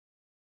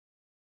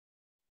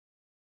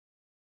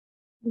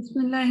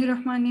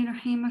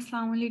Bismillahirrahmanirrahim.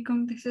 Assalamu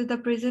alaikum. This is the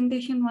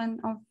presentation one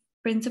of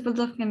Principles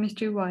of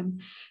Chemistry 1,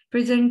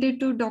 presented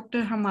to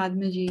Dr. Hammad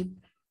Majeed.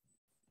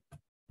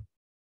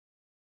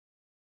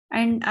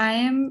 And I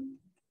am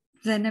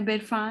Zainab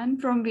Irfan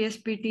from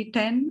VSPT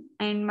 10,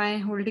 and my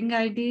holding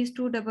ID is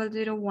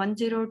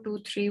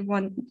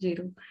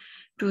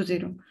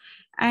 20010231020.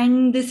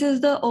 And this is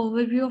the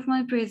overview of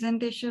my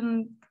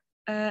presentation.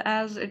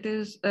 As it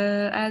is,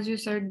 as you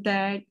said,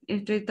 that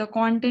it is the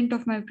content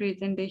of my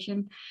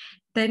presentation.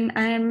 Then,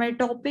 and my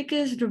topic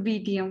is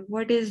rubidium.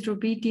 What is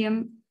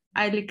rubidium?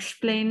 I'll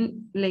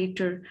explain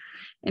later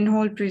in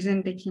whole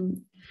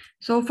presentation.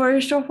 So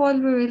first of all,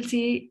 we will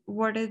see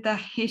what is the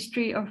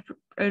history of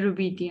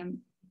rubidium.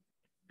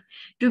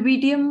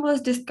 Rubidium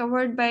was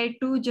discovered by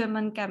two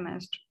German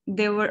chemists.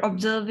 They were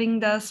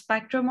observing the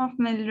spectrum of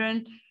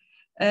mineral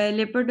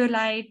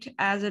lepidolite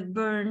as it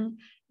burned.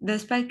 The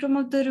spectrum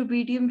of the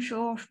rubidium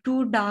show of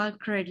two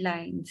dark red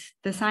lines.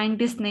 The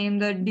scientists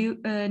named the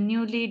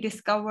newly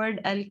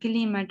discovered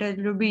alkali metal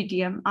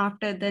rubidium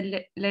after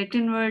the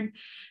Latin word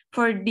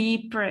for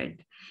deep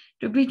red.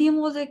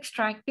 Rubidium was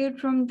extracted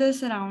from the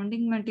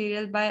surrounding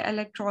material by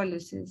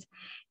electrolysis.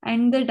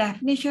 And the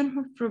definition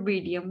of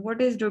rubidium,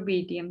 what is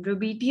rubidium?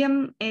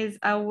 Rubidium is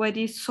a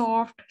very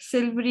soft,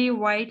 silvery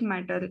white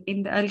metal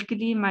in the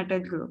alkali metal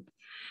group.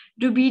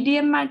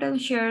 Rubidium metal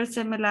shares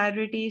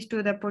similarities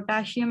to the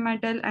potassium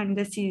metal and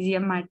the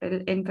cesium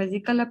metal in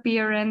physical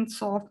appearance,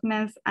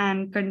 softness,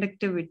 and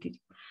conductivity.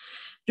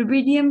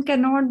 Rubidium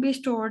cannot be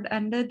stored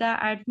under the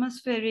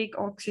atmospheric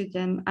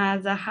oxygen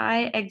as a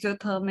high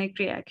exothermic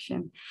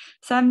reaction,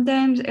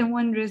 sometimes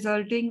even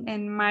resulting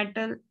in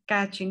metal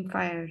catching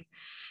fire.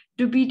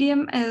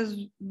 Rubidium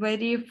is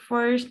very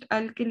first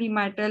alkali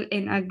metal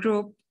in a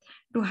group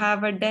to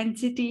have a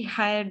density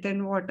higher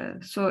than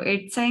water. So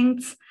it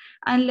sinks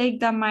unlike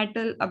the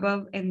metal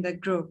above in the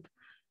group.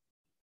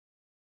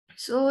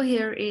 So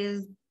here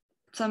is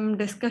some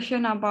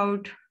discussion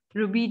about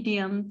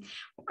rubidium,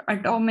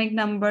 atomic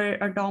number,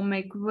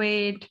 atomic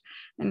weight,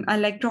 and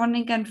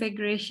electronic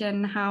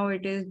configuration, how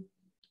it is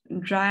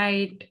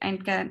dried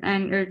and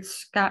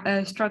its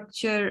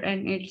structure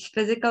and its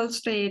physical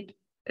state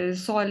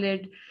is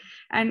solid,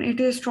 and it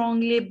is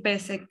strongly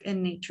basic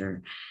in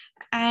nature.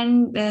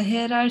 And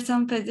here are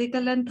some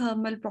physical and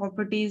thermal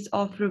properties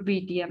of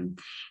rubidium.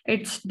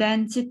 Its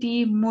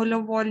density,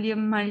 molar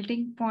volume,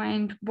 melting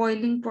point,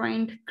 boiling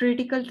point,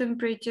 critical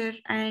temperature,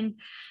 and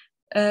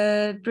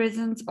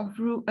presence of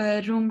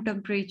room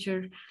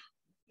temperature.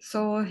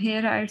 So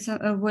here are some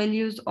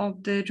values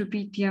of the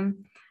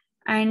rubidium.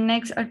 And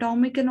next,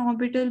 atomic and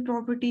orbital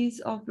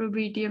properties of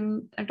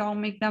rubidium: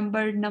 atomic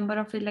number, number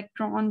of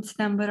electrons,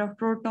 number of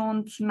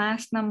protons,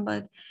 mass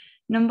number,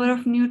 number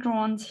of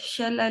neutrons,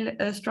 shell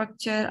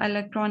structure,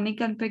 electronic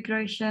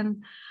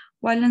configuration,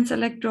 valence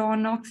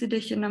electron,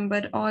 oxidation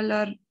number, all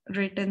are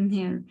written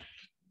here.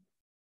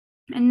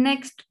 And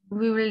next,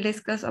 we will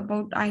discuss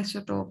about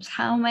isotopes.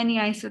 How many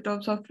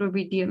isotopes of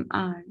rubidium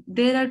are?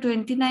 There are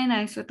 29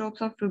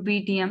 isotopes of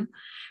rubidium,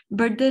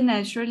 but the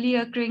naturally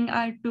occurring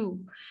are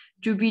two: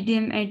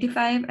 rubidium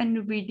 85 and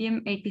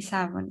rubidium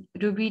 87.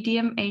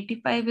 Rubidium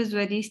 85 is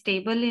very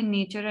stable in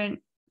nature and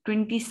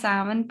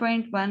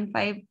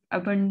 27.15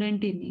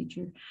 abundant in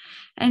nature.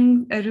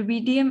 And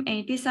rubidium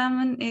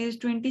 87 is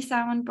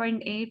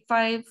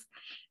 27.85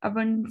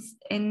 abundance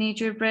in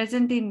nature,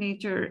 present in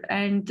nature,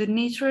 and the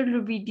natural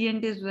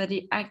rubidium is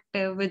very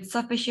active with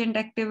sufficient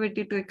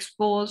activity to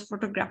expose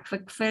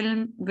photographic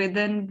film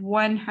within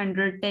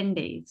 110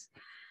 days.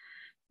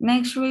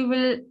 Next, we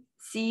will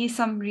see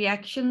some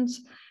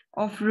reactions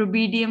of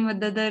rubidium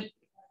with other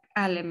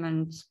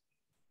elements.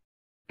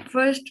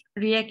 First,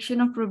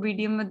 reaction of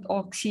rubidium with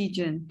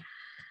oxygen.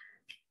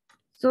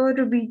 So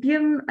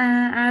rubidium,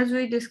 as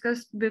we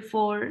discussed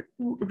before,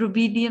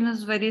 rubidium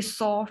is very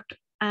soft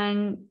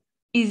and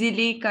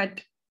easily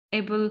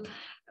cutable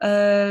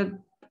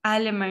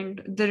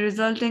element. The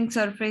resulting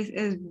surface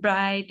is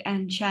bright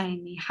and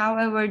shiny.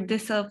 However,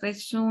 this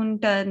surface soon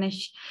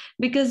tarnish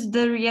because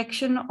the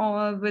reaction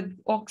with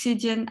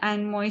oxygen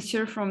and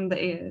moisture from the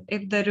air.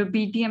 If the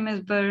rubidium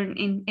is burned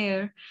in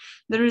air,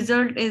 the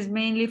result is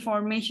mainly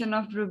formation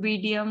of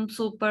rubidium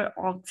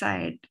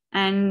superoxide.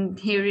 And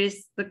here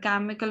is the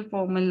chemical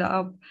formula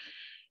of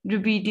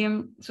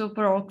rubidium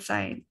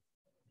superoxide.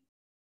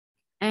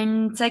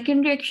 And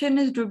second reaction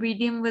is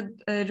rubidium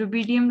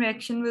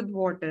reaction with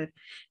water.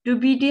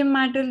 Rubidium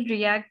metal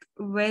react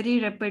very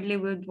rapidly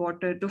with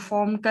water to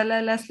form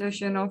colorless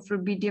solution of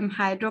rubidium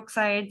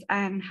hydroxides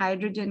and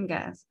hydrogen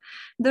gas.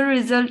 The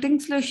resulting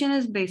solution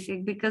is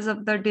basic because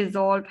of the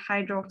dissolved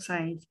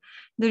hydroxides.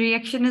 The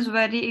reaction is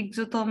very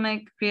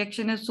exothermic.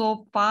 Reaction is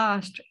so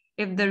fast.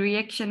 If the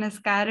reaction is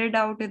carried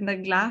out in the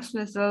glass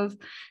vessels,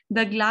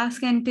 the glass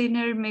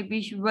container may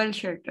be well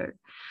shattered.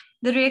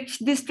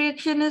 This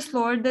reaction is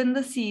slower than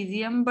the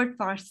cesium, but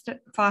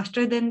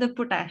faster than the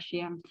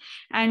potassium.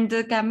 And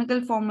the chemical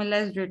formula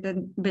is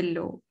written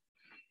below.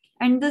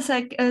 And the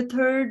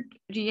third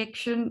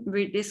reaction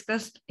we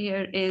discussed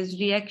here is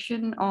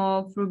reaction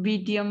of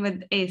rubidium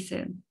with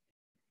acid.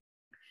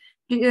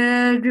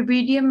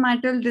 Rubidium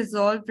metal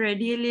dissolved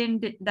readily in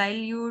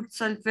dilute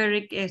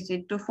sulfuric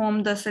acid to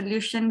form the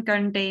solution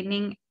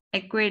containing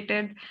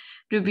aquated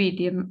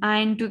rubidium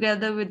ion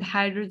together with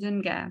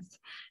hydrogen gas.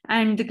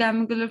 And the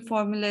chemical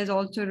formula is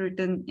also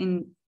written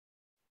in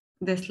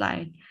this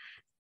slide.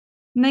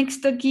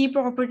 Next, the key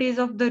properties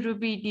of the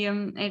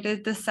rubidium. It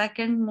is the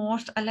second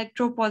most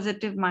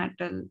electropositive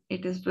metal.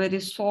 It is very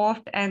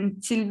soft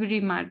and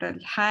silvery metal,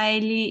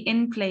 highly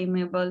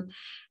inflammable,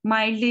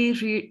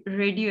 mildly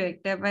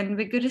radioactive, and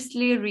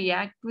vigorously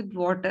react with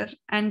water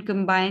and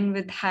combine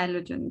with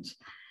halogens.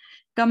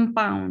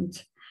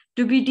 Compounds.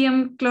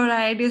 Rubidium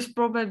chloride is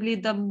probably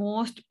the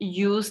most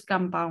used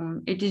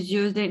compound. It is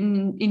used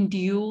in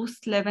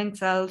induced living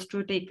cells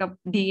to take up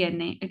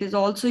DNA. It is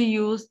also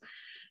used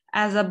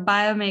as a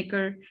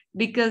biomarker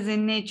because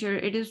in nature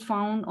it is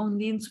found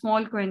only in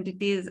small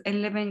quantities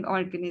in living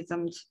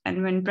organisms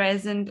and when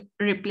present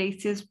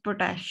replaces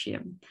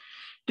potassium.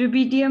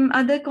 Rubidium,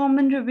 other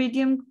common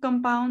rubidium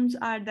compounds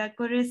are the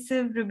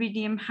corrosive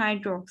rubidium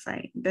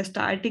hydroxide, the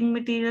starting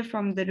material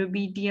from the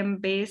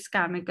rubidium-based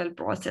chemical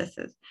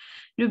processes.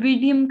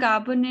 Rubidium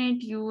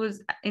carbonate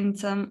used in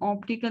some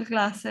optical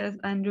classes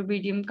and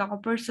rubidium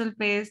copper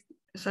sulfate,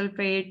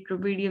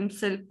 rubidium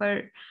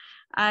sulfur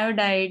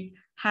iodide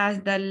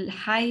has the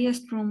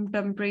highest room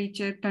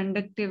temperature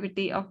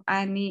conductivity of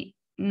any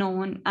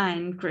known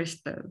iron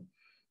crystal.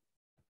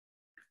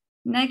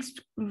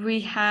 Next,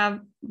 we have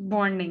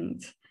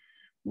bondings.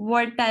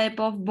 What type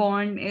of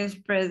bond is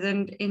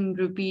present in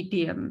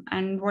rubidium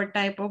and what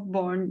type of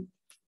bond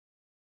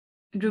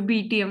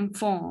rubidium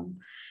form?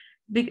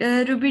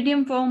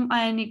 Rubidium form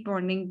ionic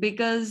bonding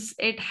because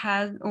it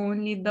has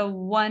only the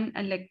one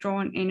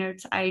electron in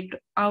its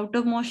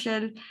outermost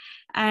shell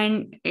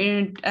and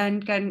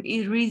can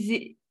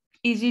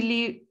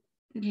easily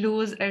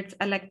lose its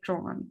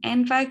electron.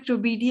 In fact,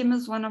 rubidium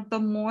is one of the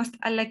most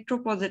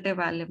electropositive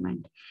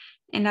element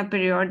in a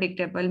periodic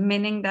table,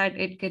 meaning that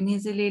it can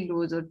easily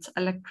lose its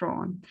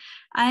electron.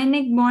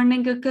 Ionic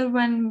bonding occurs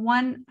when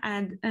one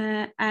and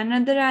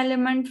another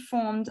element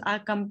forms a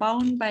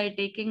compound by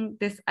taking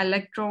this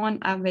electron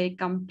away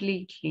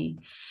completely.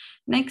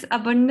 Next,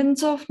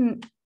 abundance of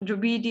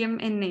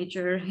rubidium in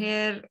nature.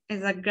 Here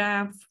is a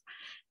graph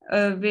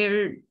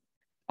where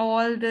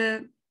all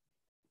the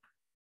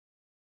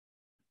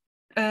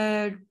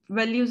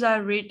values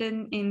are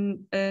written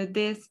in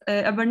this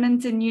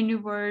abundance in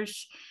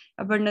universe,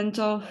 abundance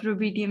of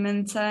rubidium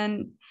in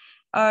sun,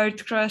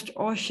 earth, crust,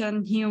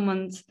 ocean,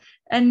 humans.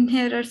 And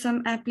here are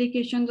some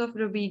applications of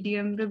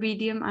rubidium.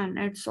 Rubidium and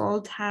its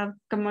salts have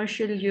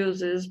commercial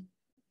uses.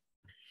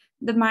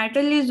 The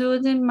metal is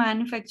used in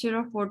manufacture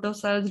of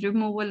photocells,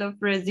 removal of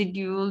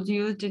residues,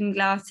 used in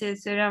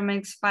glasses,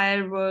 ceramics,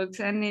 fireworks,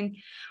 and in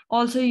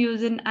also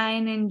used in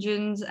iron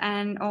engines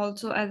and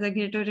also as a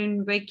getter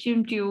in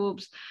vacuum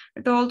tubes.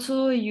 It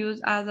also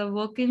used as a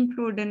working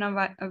fluid in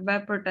a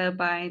vapor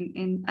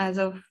turbine, as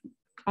a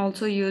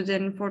also used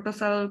in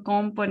photocell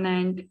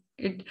component.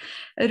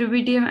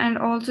 Rubidium and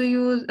also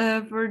used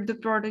for the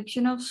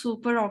production of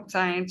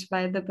superoxides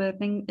by the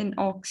burning in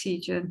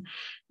oxygen.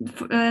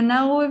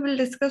 Now we will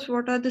discuss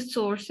what are the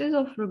sources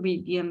of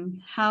rubidium,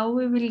 how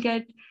we will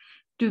get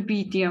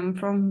rubidium,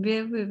 from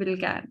where we will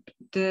get.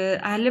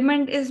 The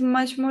element is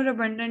much more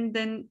abundant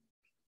than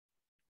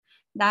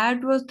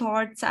that was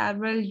thought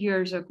several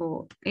years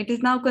ago. It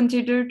is now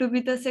considered to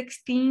be the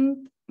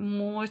 16th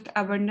most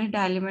abundant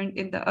element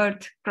in the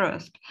Earth's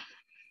crust.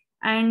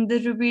 And the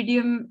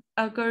rubidium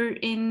occur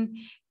in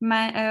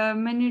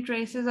many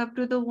traces up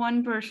to the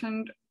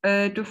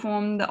 1% to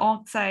form the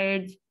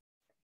oxides.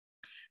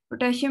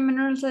 Potassium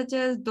minerals such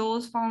as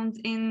those found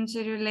in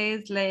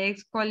cereulose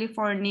lakes,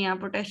 California,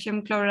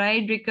 potassium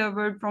chloride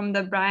recovered from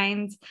the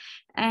brines,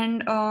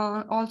 and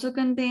also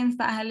contains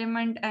the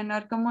element and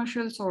are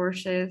commercial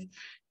sources.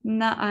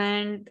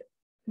 Now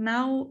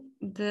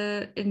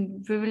we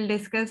will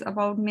discuss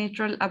about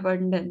natural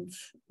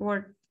abundance.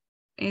 What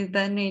is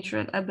the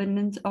natural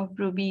abundance of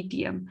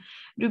rubidium?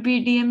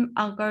 Rubidium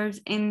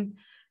occurs in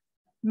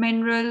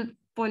mineral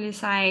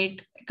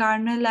polycite,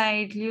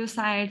 carnallite,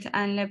 leucites,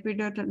 and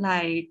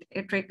lepidolite.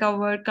 It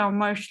recovered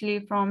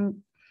commercially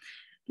from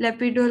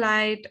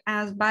lepidolite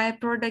as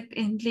byproduct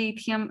in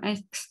lithium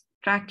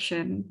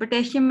extraction.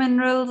 Potassium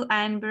minerals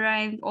and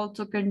brines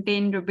also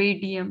contain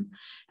rubidium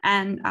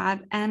and are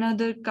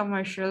another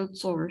commercial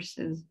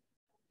sources.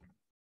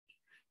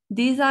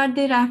 These are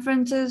the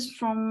references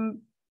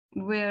from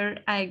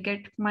where I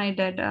get my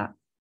data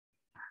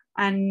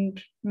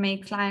and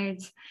make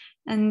slides.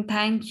 And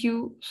thank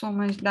you so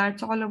much.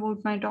 That's all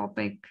about my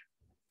topic.